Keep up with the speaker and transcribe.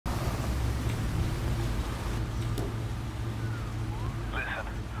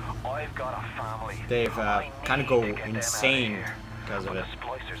I've got a family. they've kind of go insane because of it. The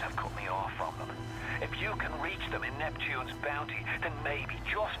splicers have cut me off from them. If you can reach them in Neptune's bounty, then maybe,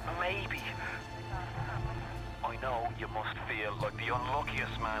 just maybe. I know you must feel like the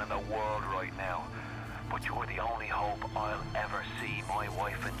unluckiest man in the world right now, but you're the only hope I'll ever see my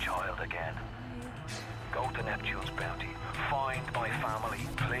wife and child again. Go to Neptune's bounty. Find my family,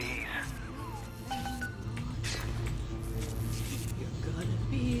 please. You're gonna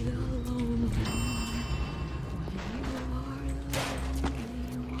be the lone one. You are the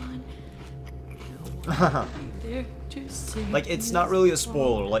lonely one. Like, it's not really a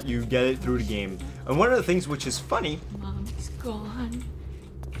spoiler, like, you get it through the game. And one of the things which is funny, Mommy's gone.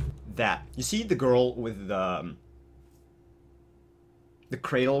 that you see the girl with the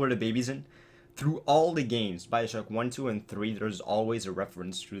cradle where the baby's in. Through all the games, Bioshock 1, 2, and 3, there's always a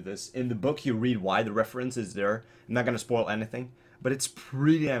reference to this. In the book, you read why the reference is there. I'm not gonna spoil anything, but it's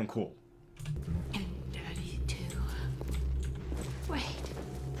pretty damn cool. And Daddy too. Wait.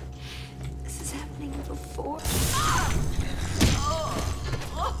 This is happening before.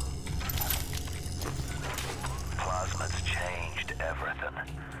 Plasma's changed everything.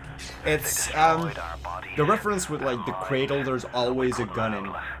 It's the reference with like the cradle. There's always a gun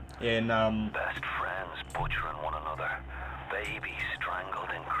in Best friends butchering one another. Babies strangled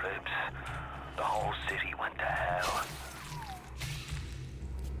in cribs. The whole city went to hell.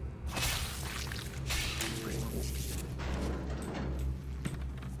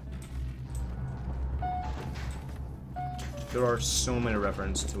 There are so many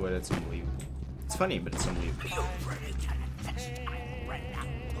references to it. It's unbelievable. It's funny, but it's unbelievable.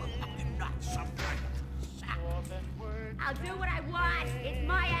 I'll do what I want. It's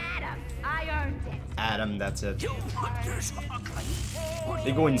my Adam. I earned it. Adam, that's it.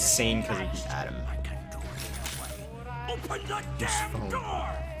 They go insane because of Adam. Open the His damn phone. door!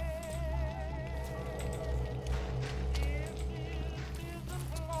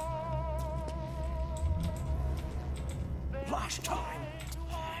 Last time,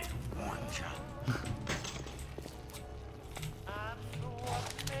 I warned you.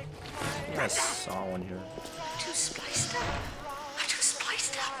 I saw one here. Too spliced up. I'm too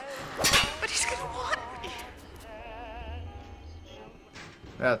spliced up. But he's gonna want me.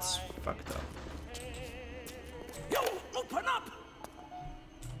 That's fucked up. Yo, open up!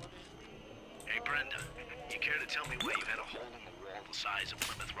 Hey, Brenda, you care to tell me why you had a hole in the wall the size of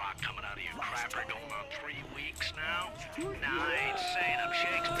Plymouth Rock coming out of your crapper going on 3 weeks now? Nah, I ain't saying I'm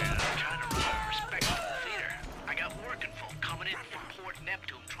Shakespeare. I'm trying to run a respectable theater. I got working folk coming in from Port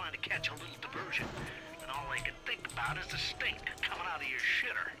Neptune trying to catch a little diversion. And all I can think about is the stink coming out of your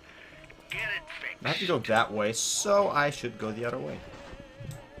shitter. Get it fixed. I have to go that way, so I should go the other way.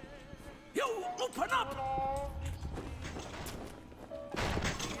 Yo, open up!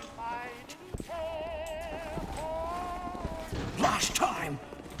 Last time,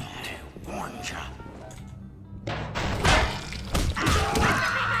 I warned you.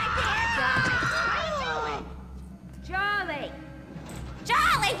 Charlie!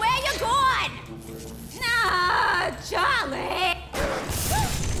 Charlie, where you going? No, Charlie!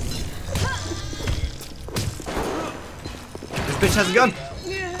 This bitch has a gun!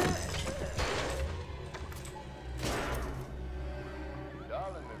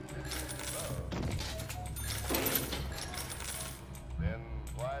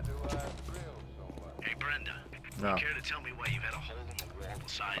 Hey, Brenda, No. you care to tell me why you had a hole in the wall the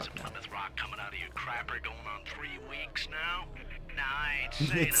size of Plymouth Rock coming out of your crapper going on 3 weeks now? Nah, I ain't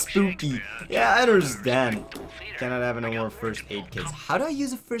saying It's I'm spooky. Shakespeare. I'm Yeah, I trying to run a understand. respectable theater. Cannot have I no got more working first aid folk kits. coming How do I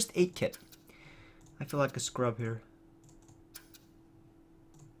use a first aid kit? I feel like a scrub here.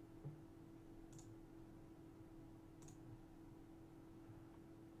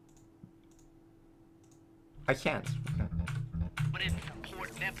 I can't. in from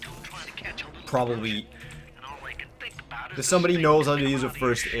Port Neptune trying to catch a little Probably. diversion. And all I can think about is Does the somebody stink knows how to coming use a out of your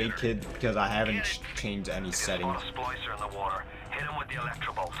first aid shitter. kit? Because I haven't changed any settings. Spot a splicer in the water. Hit him with the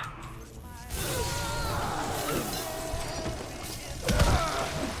electrobolt.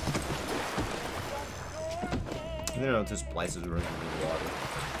 I didn't know this places were in the water.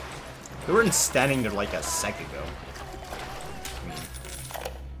 They weren't standing there like a sec ago. I mean,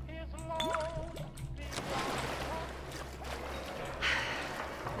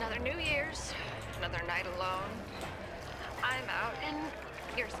 Another New Year's, another night alone. I'm out and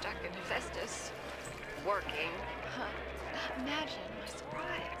you're stuck in Festus, working. Huh. Imagine my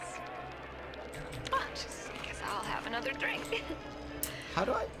surprise. Oh, just guess I'll have another drink. how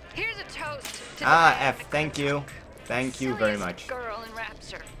do I? Here's a toast to Ah, the F, thank you. Thank you very silliest much. girl in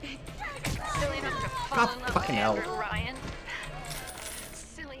Rapture. Silly enough to fall God in love with fucking hell. Andrew Ryan.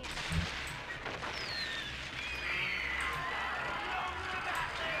 Silly enough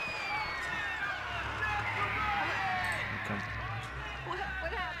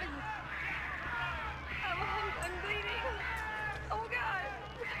I'm bleeding. Oh God.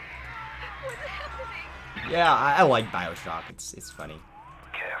 What's happening? Yeah, I like Bioshock. It's funny.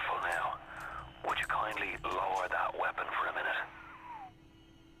 Careful now. Would you kindly lower that weapon for a minute?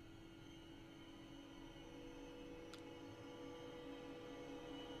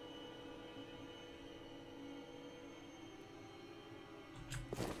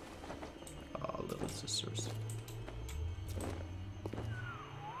 Oh, little sisters.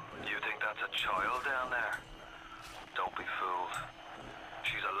 You think that's a child down there? Don't be fooled.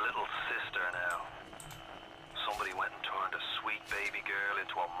 She's a little sister now. Somebody went and turned a sweet baby girl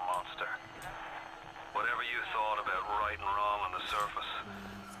into a monster. Whatever you thought about right and wrong on the surface,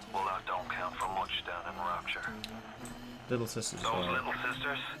 well, that don't count for much down in Rapture. Little sisters. Those little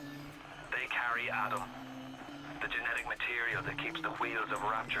sisters, they carry Adam, the genetic material that keeps the wheels of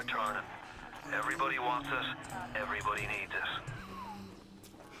Rapture turning. Everybody wants it, everybody needs it.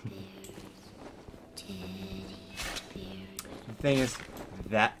 The thing is,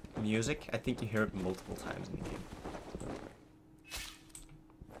 that music, I think you hear it multiple times in the game.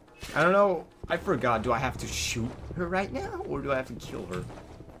 I don't know, I forgot, do I have to shoot her right now, or do I have to kill her?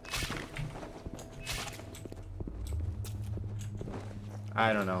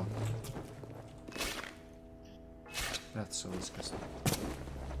 I don't know. That's so disgusting.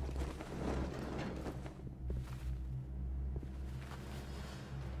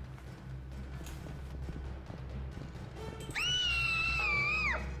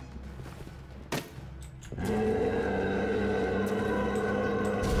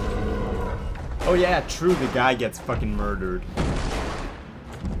 Oh yeah, true, the guy gets fucking murdered.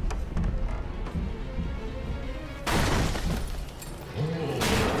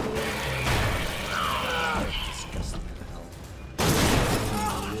 Disgusting hell.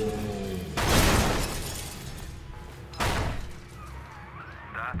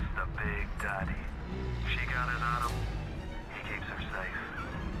 That's the big daddy. She got his Adam, he keeps her safe.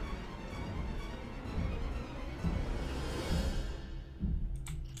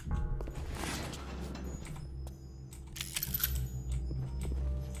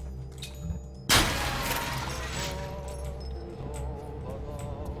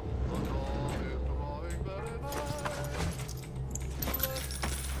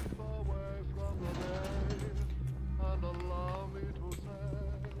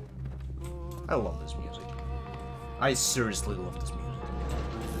 I love this music. I seriously love this music.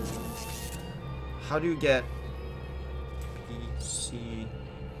 How do you get B, C,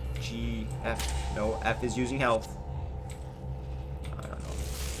 G, F? No, F is using health. I don't know.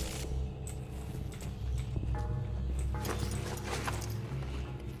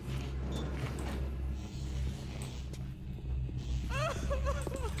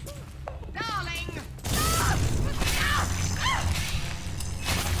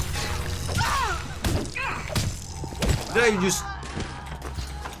 There you just...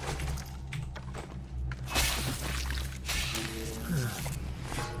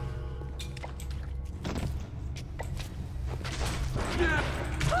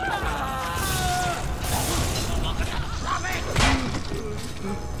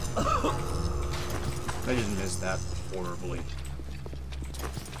 I just missed that horribly.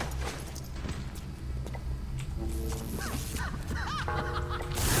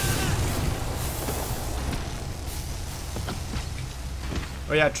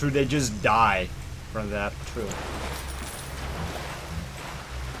 Oh yeah, true, they just die from that, true.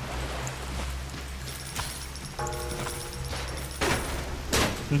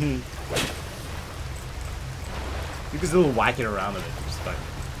 You can still whack it around a bit, just like...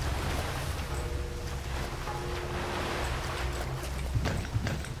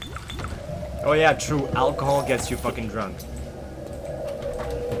 Oh yeah, true, alcohol gets you fucking drunk.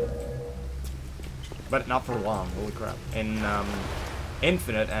 But not for long, holy crap. In,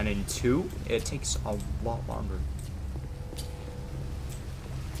 Infinite and in 2, it takes a lot longer.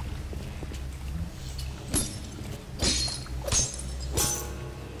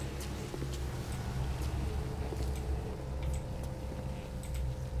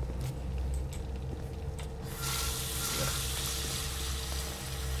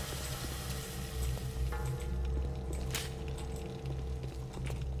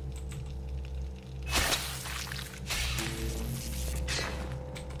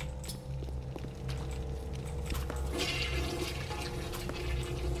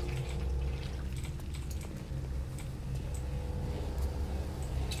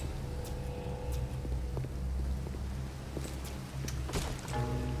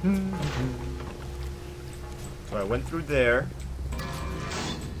 So I went through there.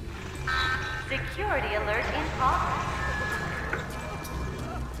 Security alert in progress.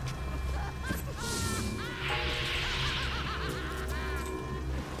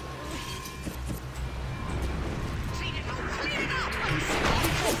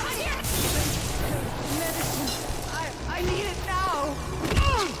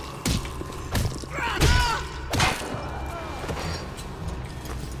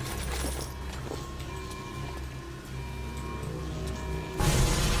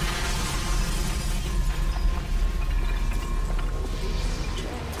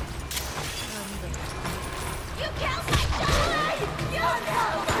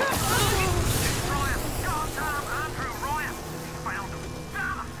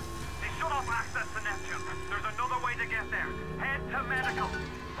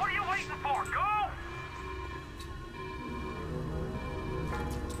 What are you waiting for? Go!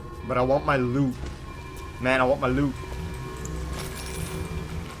 But I want my loot. Man, I want my loot.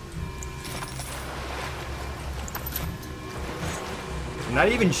 I'm not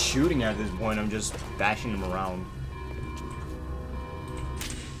even shooting at this point, I'm just bashing them around.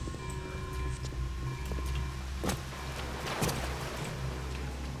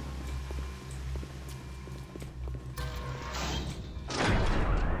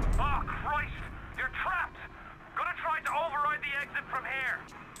 Oh, Christ! You're trapped! Gonna try to override the exit from here!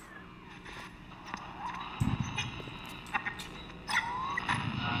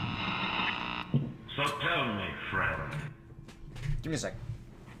 So tell me, friend. Give me a sec.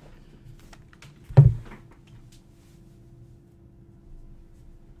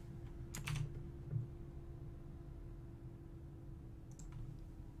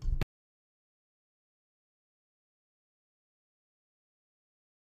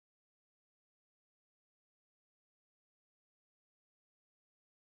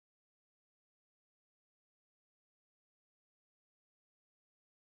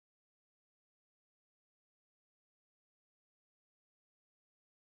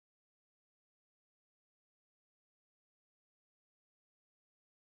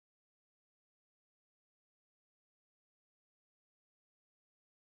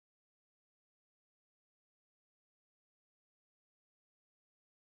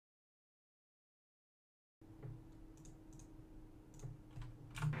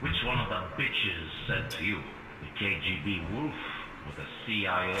 Which one of the bitches said to you? The KGB wolf or the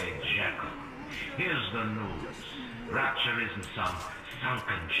CIA jackal? Here's the news. Rapture isn't some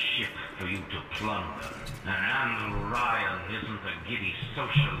sunken ship for you to plunder. And Andrew Ryan isn't a giddy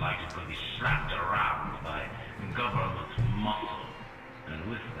socialite who can be slapped around by government muscle. And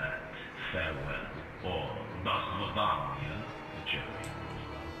with that, farewell. Or das Vidania,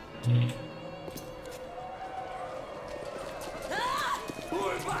 whichever. Who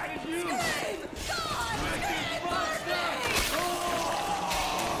invited you?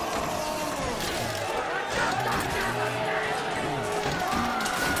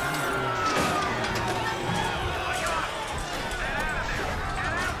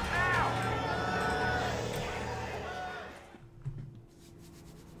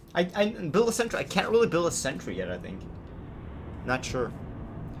 I build a sentry. I can't really build a sentry yet, I think. Not sure.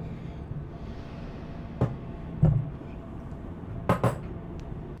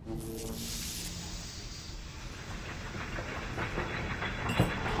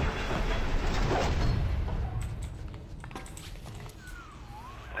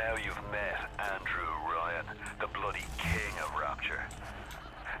 Now you've met Andrew Ryan, the bloody king of Rapture.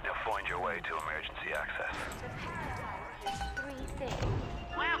 Now find your way to emergency access. Three things.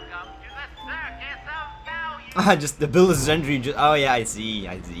 Welcome to the circus of value! Ah, just the build a sentry. Just, oh yeah, I see.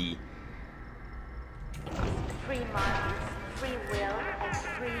 Free money.